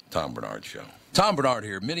back. Tom Bernard Show. Tom Bernard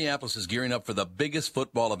here. Minneapolis is gearing up for the biggest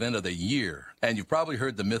football event of the year. And you've probably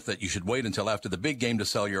heard the myth that you should wait until after the big game to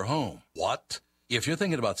sell your home. What? If you're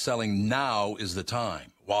thinking about selling, now is the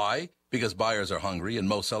time. Why? Because buyers are hungry and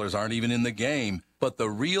most sellers aren't even in the game. But the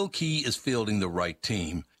real key is fielding the right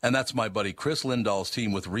team. And that's my buddy Chris Lindahl's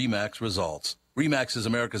team with RE/MAX Results. RE/MAX is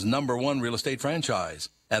America's #1 real estate franchise.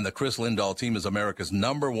 And the Chris Lindahl team is America's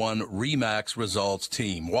 #1 RE/MAX Results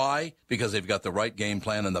team. Why? Because they've got the right game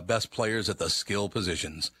plan and the best players at the skill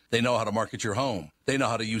positions. They know how to market your home. They know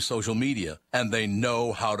how to use social media. And they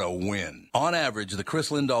know how to win. On average, the Chris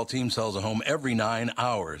Lindahl team sells a home every 9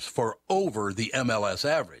 hours for over the MLS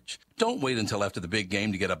average. Don't wait until after the big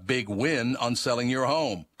game to get a big win on selling your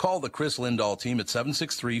home. Call the Chris Lindahl team at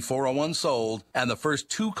 763-401-SOLD, and the first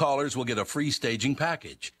 2 callers will get a free staging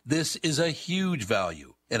package. This is a huge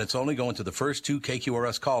value, and it's only going to the first 2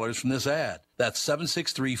 KQRS callers from this ad. That's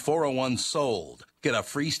 763-401-SOLD. Get a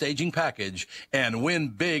free staging package and win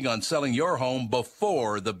big on selling your home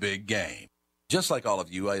before the big game. Just like all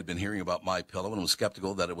of you, I had been hearing about MyPillow and was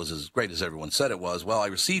skeptical that it was as great as everyone said it was. Well, I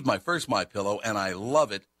received my first MyPillow, and I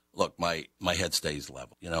love it. Look, my head stays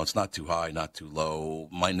level. You know, it's not too high, not too low.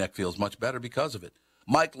 My neck feels much better because of it.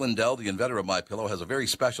 Mike Lindell, the inventor of MyPillow, has a very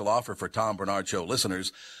special offer for Tom Bernard Show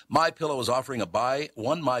listeners. MyPillow is offering a buy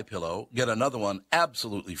one MyPillow, get another one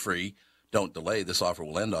absolutely free. Don't delay. This offer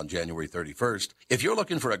will end on January 31st. If you're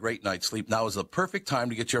looking for a great night's sleep, now is the perfect time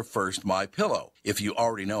to get your first MyPillow. If you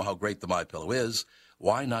already know how great the MyPillow is,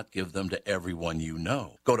 why not give them to everyone you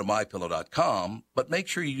know? Go to MyPillow.com, but make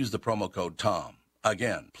sure you use the promo code TOM.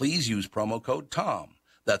 Again, please use promo code TOM.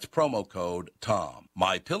 That's promo code TOM.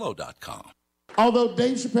 MyPillow.com. Although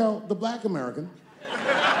Dave Chappelle, the black American,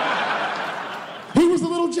 he was a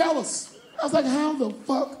little jealous. I was like, how the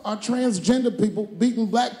fuck are transgender people beating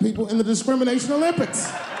black people in the discrimination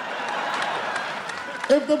Olympics?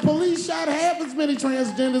 If the police shot half as many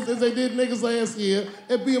transgenders as they did niggas last year,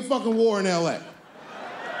 it'd be a fucking war in LA.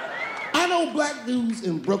 I know black dudes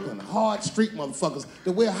in Brooklyn, hard street motherfuckers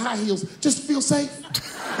that wear high heels just to feel safe.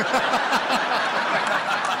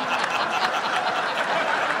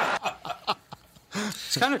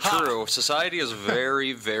 It's kind of true. Society is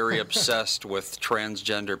very, very obsessed with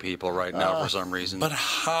transgender people right now for some reason. But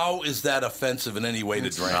how is that offensive in any way to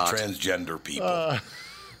transgender people?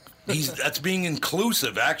 That's being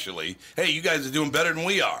inclusive, actually. Hey, you guys are doing better than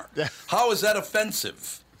we are. How is that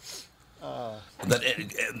offensive? That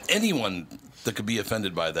anyone that could be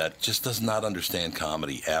offended by that just does not understand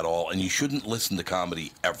comedy at all, and you shouldn't listen to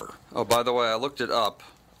comedy ever. Oh, by the way, I looked it up.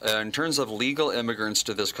 In terms of legal immigrants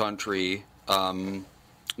to this country,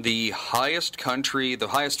 the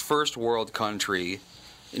highest first world country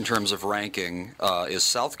in terms of ranking is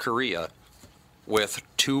South Korea, with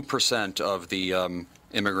 2% of the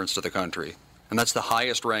immigrants to the country. And that's the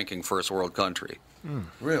highest ranking first world country.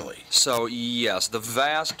 Really? So, yes, the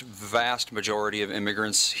vast, vast majority of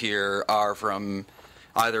immigrants here are from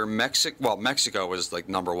either Mexico. Well, Mexico is like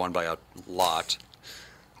 #1 by a lot.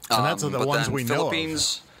 And that's the ones we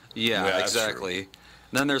Philippines, know of. Yeah, exactly.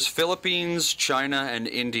 Then there's Philippines, China, and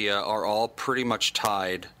India are all pretty much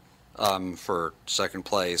tied for second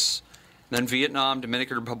place. Then Vietnam,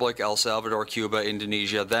 Dominican Republic, El Salvador, Cuba,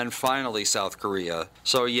 Indonesia, then finally South Korea.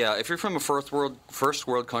 So yeah, if you're from a first world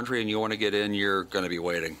country and you want to get in, you're going to be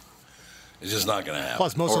waiting. It's just not going to happen.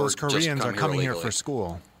 Plus, most of those Koreans are coming here for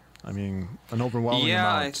school. I mean, an overwhelming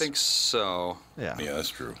amount. Yeah, I think so. Yeah, that's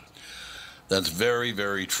true. That's very,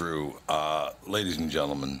 very true. Ladies and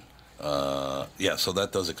gentlemen, so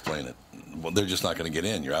that does explain it. Well, they're just not going to get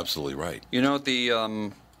in. You're absolutely right. You know the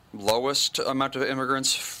lowest amount of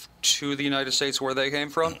immigrants to the United States where they came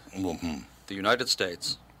from? The United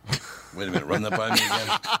States. Wait a minute, run that by me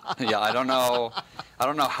again? Yeah, I don't know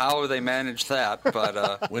how they managed that,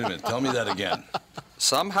 but... Wait a minute, tell me that again.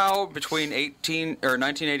 Somehow, between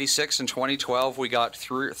 1986 and 2012, we got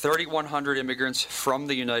 3,100 immigrants from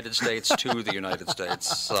the United States to the United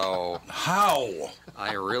States. So how?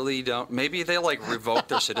 I really don't. Maybe they revoked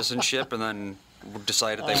their citizenship and then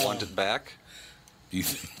decided they wanted back. Do you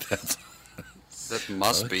think that's? That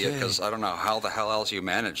must be it, because I don't know how the hell else you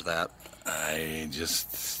manage that. I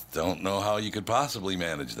just don't know how you could possibly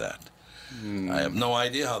manage that. I have no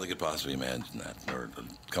idea how they could possibly manage that or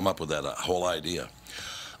come up with that whole idea.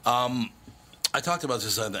 I talked about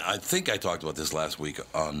this. I think I talked about this last week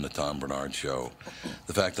on the Tom Bernard Show.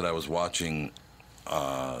 The fact that I was watching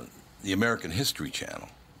the American History Channel,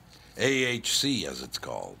 AHC as it's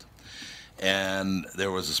called, and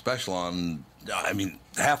there was a special on. I mean,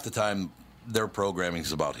 half the time their programming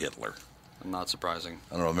is about Hitler. Not surprising.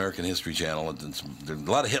 I don't know, American History Channel. There's a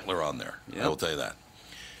lot of Hitler on there. Yep. I will tell you that.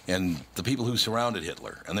 And the people who surrounded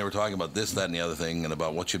Hitler. And they were talking about this, that, and the other thing, and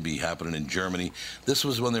about what should be happening in Germany. This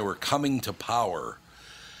was when they were coming to power.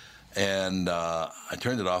 And I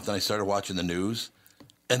turned it off, then I started watching the news.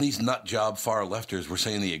 And these nut-job far-lefters were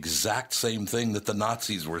saying the exact same thing that the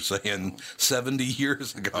Nazis were saying 70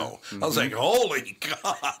 years ago. I was like, holy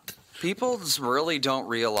God. People really don't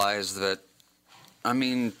realize that, I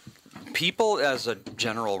mean, people as a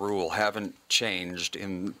general rule haven't changed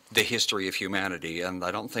in the history of humanity, and I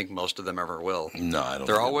don't think most of them ever will. No, I don't.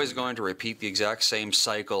 They're always going to repeat the exact same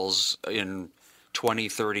cycles in 20,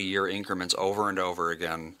 30-year increments over and over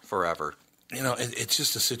again forever. You know, it's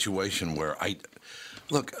just a situation where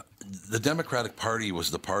look, the Democratic Party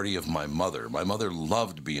was the party of my mother. My mother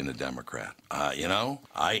loved being a Democrat. You know,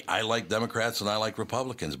 I like Democrats and I like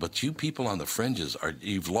Republicans, but you people on the fringes,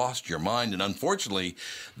 you've lost your mind, and unfortunately,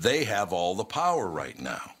 they have all the power right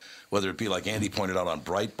now. Whether it be like Andy pointed out on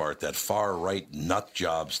Breitbart, that far-right nut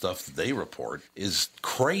job stuff that they report is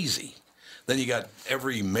crazy. Then you got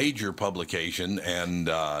every major publication and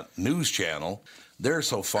news channel. They're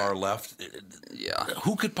so far left. Yeah.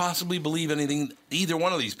 Who could possibly believe anything either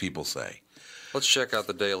one of these people say? Let's check out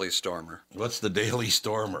the Daily Stormer. What's the Daily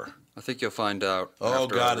Stormer? I think you'll find out. Oh,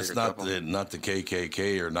 God, it's not the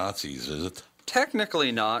KKK or Nazis, is it?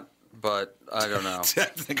 Technically not, but I don't know.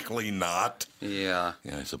 Technically not? Yeah.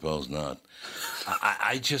 Yeah, I suppose not.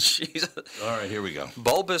 I just... Jesus. All right, here we go.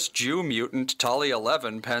 Bulbous Jew mutant Tali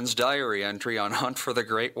 11 pens diary entry on hunt for the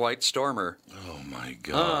Great White Stormer. Oh, my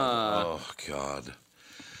God. Oh, God.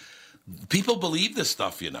 People believe this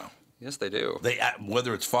stuff, you know. Yes, they do.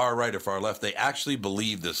 Whether it's far right or far left, they actually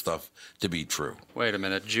believe this stuff to be true. Wait a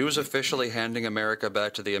minute. Jews officially handing America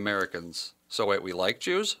back to the Americans. So wait, we like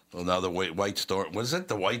Jews? Well, now the White Storm. What is it?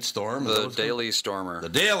 The White Storm? The Daily Stormer. The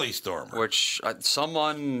Daily Stormer. Which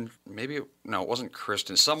someone, it wasn't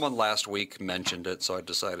Kristen. Someone last week mentioned it, so I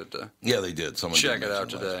decided to. Yeah, they did. Someone check it out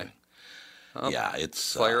today. Oh, yeah,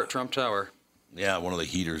 it's fire at Trump Tower. Yeah, one of the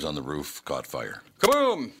heaters on the roof caught fire.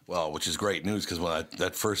 Kaboom! Well, which is great news, because when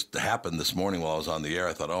that first happened this morning while I was on the air,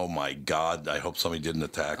 I thought, oh, my God, I hope somebody didn't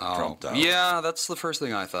attack Trump Tower. Yeah, that's the first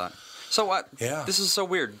thing I thought. So what? Yeah. This is so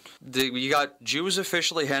weird. You got Jews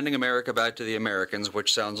officially handing America back to the Americans,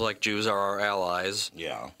 which sounds like Jews are our allies.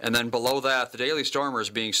 Yeah. And then below that, the Daily Stormer is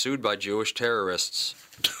being sued by Jewish terrorists.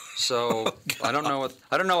 So I don't know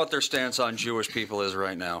what their stance on Jewish people is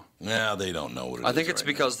right now. Yeah, they don't know what it is. I think it's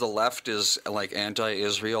because the left is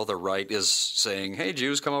anti-Israel, the right is saying, "Hey,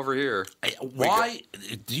 Jews, come over here." Why?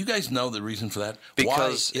 Do you guys know the reason for that?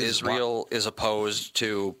 Because Israel is opposed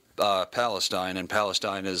to Palestine, and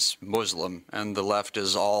Palestine is Muslim, and the left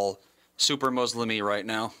is all super Muslim-y right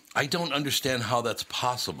now. I don't understand how that's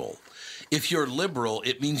possible. If you're liberal,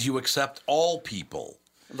 it means you accept all people.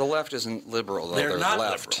 The left isn't liberal, though. They're not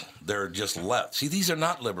left. Liberal. They're just left. See, these are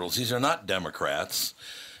not liberals. These are not Democrats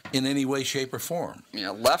in any way, shape, or form.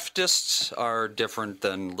 Yeah, leftists are different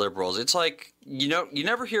than liberals. It's like, you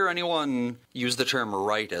never hear anyone use the term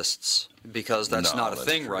rightists, because that's not a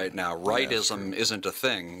thing right now. Rightism isn't a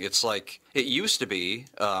thing. It's like, it used to be,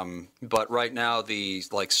 but right now the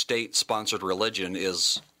state-sponsored religion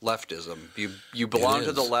is leftism. You belong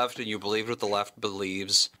to the left and you believe what the left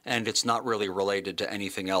believes, and it's not really related to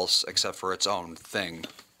anything else except for its own thing.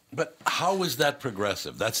 But how is that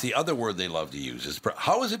progressive? That's the other word they love to use.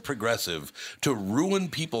 How is it progressive to ruin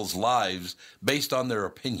people's lives based on their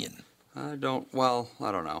opinion? I don't know.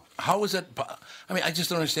 How is that? I mean, I just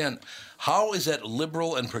don't understand. How is that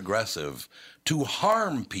liberal and progressive to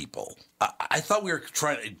harm people? I thought we were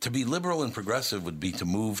trying to be liberal and progressive would be to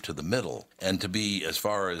move to the middle and to be as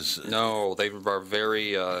far as... No, they are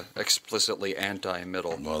very explicitly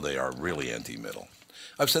anti-middle. Well, they are really anti-middle.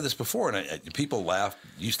 I've said this before, and people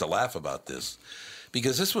used to laugh about this,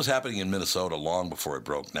 because this was happening in Minnesota long before it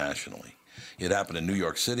broke nationally. It happened in New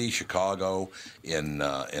York City, Chicago, in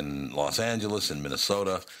Los Angeles, in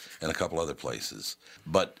Minnesota, and a couple other places.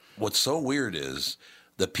 But what's so weird is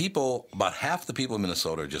the people, about half the people in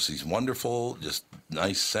Minnesota are just these wonderful, just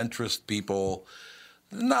nice centrist people.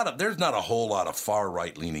 There's not a whole lot of far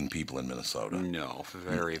right-leaning people in Minnesota. No,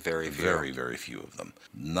 very, very few. Very, very few of them.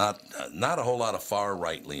 Not a whole lot of far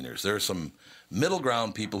right-leaners. There are some middle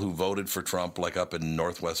ground people who voted for Trump, like up in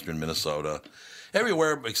northwestern Minnesota,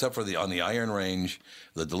 everywhere except for on the Iron Range,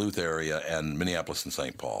 the Duluth area, and Minneapolis and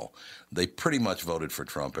St. Paul. They pretty much voted for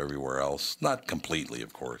Trump everywhere else. Not completely,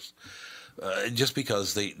 of course. Just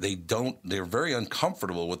because they're very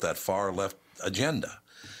uncomfortable with that far left agenda.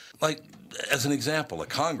 Like, as an example, a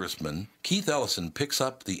congressman, Keith Ellison, picks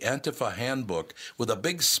up the Antifa handbook with a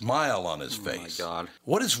big smile on his face. Oh, my God.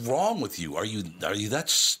 What is wrong with you? Are you that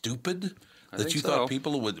stupid that you thought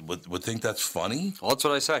people would think that's funny? Well, that's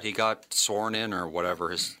what I said. He got sworn in or whatever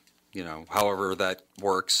his, however that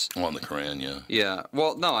works. On the Koran, yeah. Yeah.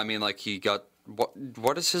 Well, no, I mean, like, he got...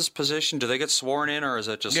 What is his position? Do they get sworn in, or is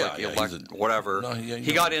it just whatever? No,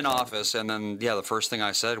 he got in office, and then the first thing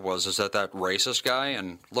I said was, "Is that racist guy?"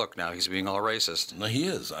 And look, now he's being all racist. No, he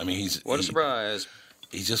is. I mean, what a surprise.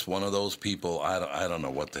 He's just one of those people. I don't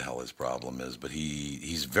know what the hell his problem is, but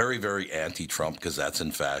he's very, very anti-Trump because that's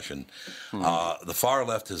in fashion. The far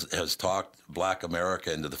left has talked Black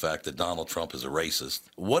America into the fact that Donald Trump is a racist.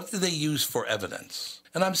 What do they use for evidence?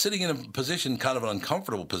 And I'm sitting in a position, kind of an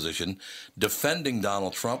uncomfortable position, defending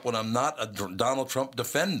Donald Trump when I'm not a Donald Trump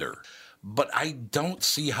defender. But I don't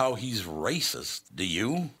see how he's racist. Do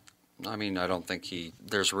you? I mean, I don't think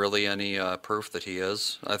there's really any proof that he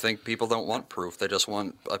is. I think people don't want proof. They just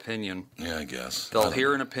want opinion. Yeah, I guess. They'll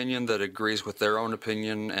hear an opinion that agrees with their own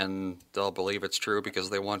opinion, and they'll believe it's true because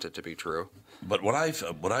they want it to be true. But what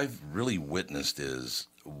I've really witnessed is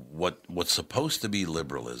what's supposed to be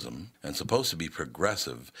liberalism and supposed to be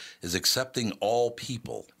progressive is accepting all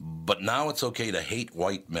people. But now it's okay to hate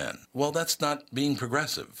white men. Well, that's not being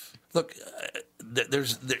progressive. Look,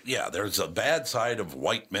 there's a bad side of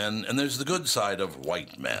white men, and there's the good side of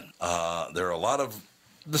white men. There are a lot of,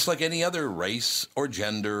 just like any other race or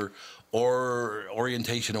gender or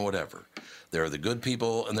orientation or whatever. There are the good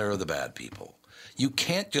people and there are the bad people. You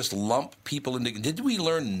can't just lump people into... Did we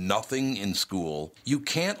learn nothing in school? You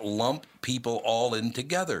can't lump people all in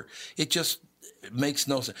together. It makes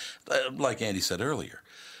no sense. Like Andy said earlier,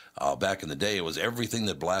 back in the day, it was everything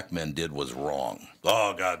that black men did was wrong.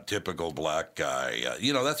 Oh, God, typical black guy.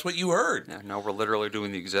 That's what you heard. Yeah, now we're literally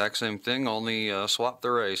doing the exact same thing, only swap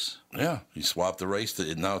the race. Yeah, you swap the race.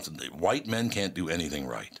 Now white men can't do anything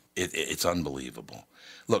right. It's unbelievable.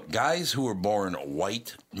 Look, guys who are born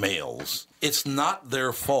white males, it's not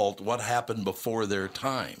their fault what happened before their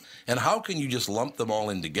time. And how can you just lump them all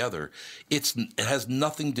in together? It has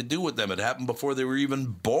nothing to do with them. It happened before they were even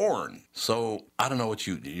born. So I don't know what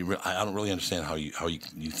I don't really understand how you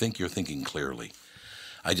think you're thinking clearly.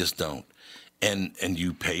 I just don't. And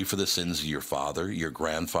you pay for the sins of your father, your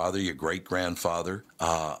grandfather, your great-grandfather.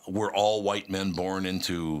 Were all white men born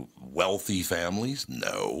into wealthy families?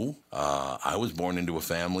 No. I was born into a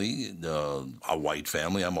family, a white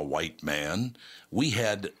family. I'm a white man. We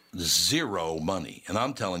had zero money. And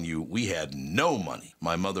I'm telling you, we had no money.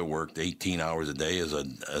 My mother worked 18 hours a day as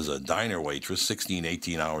a diner waitress, 16,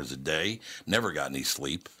 18 hours a day, never got any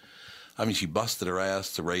sleep. I mean, she busted her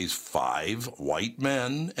ass to raise 5 white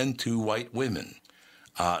men and 2 white women.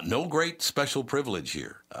 No great special privilege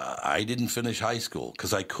here. I didn't finish high school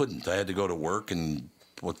because I couldn't. I had to go to work, and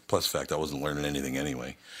plus the fact I wasn't learning anything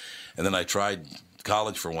anyway. And then I tried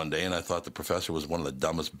college for one day, and I thought the professor was one of the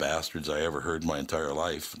dumbest bastards I ever heard in my entire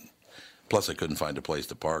life. Plus, I couldn't find a place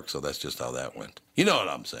to park, so that's just how that went. You know what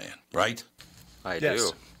I'm saying, right? I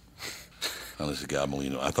do. Oh, this is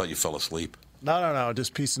Gabalino. I thought you fell asleep. No.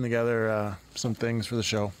 Just piecing together some things for the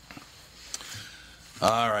show.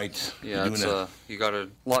 All right. Yeah, you got a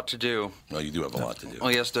lot to do. Well, you do have a lot to do. Well,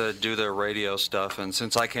 he has to do the radio stuff, and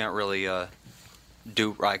since I can't really run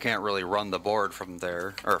the board from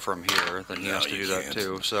there or from here, then he has to do that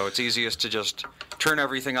too. So it's easiest to just turn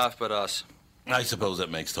everything off but us. I suppose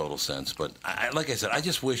that makes total sense, but like I said, I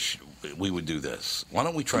just wish we would do this. Why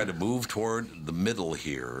don't we try to move toward the middle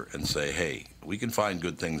here and say, hey, we can find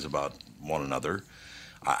good things about one another.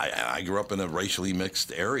 I grew up in a racially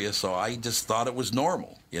mixed area, so I just thought it was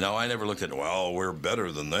normal. I never looked at, well, we're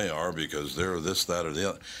better than they are because they're this, that, or the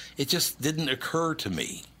other. It just didn't occur to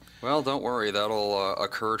me. Well, don't worry. That'll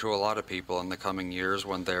occur to a lot of people in the coming years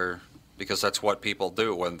because that's what people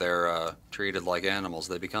do when they're treated like animals.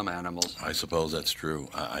 They become animals. I suppose that's true.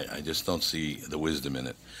 I just don't see the wisdom in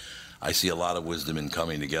it. I see a lot of wisdom in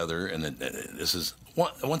coming together, and this is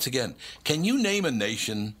Once again, can you name a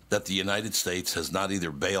nation that the United States has not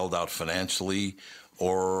either bailed out financially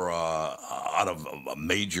or out of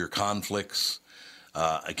major conflicts?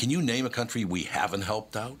 Can you name a country we haven't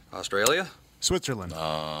helped out? Australia? Switzerland.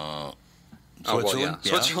 Switzerland?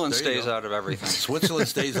 Yeah. Switzerland stays out of everything. Switzerland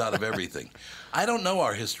stays out of everything. I don't know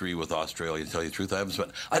our history with Australia, to tell you the truth. I haven't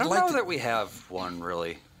spent. I don't know that we have one,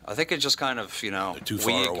 really. I think it's just kind of, too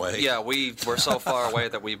far away. Yeah, we're so far away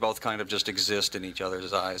that we both kind of just exist in each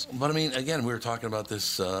other's eyes. But, I mean, again, we were talking about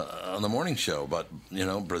this on the morning show, but,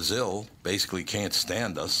 Brazil basically can't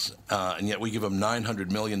stand us, and yet we give them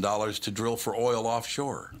 $900 million to drill for oil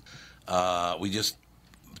offshore. We just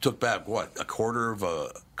took back,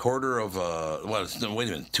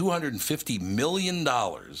 $250 million,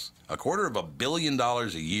 $250 million a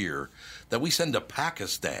year that we send to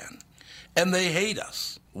Pakistan, and they hate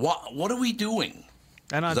us. What are we doing?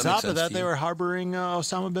 And on top of that, they were harboring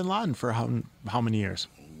Osama bin Laden for how many years?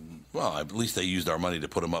 Well, at least they used our money to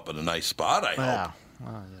put him up in a nice spot, I hope.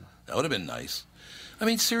 That would have been nice. I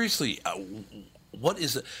mean, seriously, what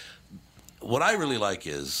is it? What I really like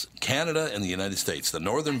is Canada and the United States, the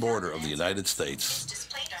northern border of the United States.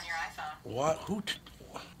 Displayed on your iPhone. What?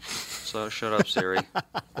 So shut up, Siri.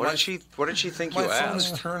 What did she think you My phone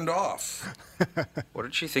asked? is turned off. What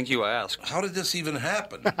did she think you asked? How did this even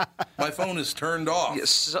happen? My phone is turned off. Yeah,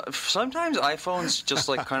 sometimes iPhones just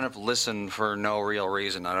kind of listen for no real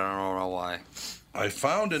reason. I don't know why. I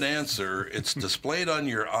found an answer. It's displayed on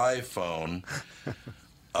your iPhone.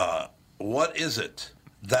 What is it?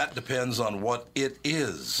 That depends on what it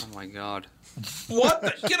is. Oh, my God.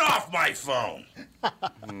 What? Get off my phone.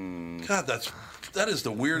 God, that is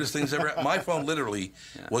the weirdest thing that's ever happened. My phone literally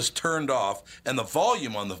was turned off, and the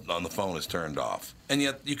volume on the phone is turned off. And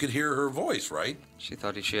yet you could hear her voice, right? She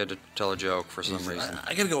thought she had to tell a joke for some reason.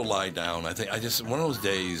 I got to go lie down. I think one of those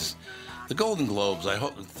days. The Golden Globes.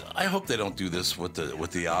 I hope they don't do this with the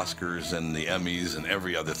Oscars and the Emmys and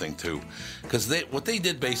every other thing too, because what they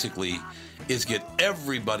did basically is get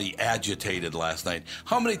everybody agitated last night.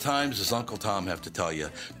 How many times does Uncle Tom have to tell you,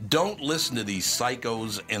 don't listen to these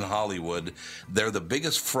psychos in Hollywood? They're the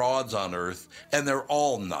biggest frauds on earth, and they're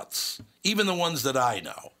all nuts. Even the ones that I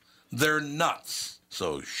know, they're nuts.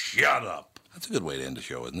 So shut up. That's a good way to end the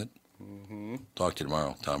show, isn't it? Mm-hmm. Talk to you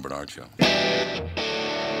tomorrow. Tom Bernard Show.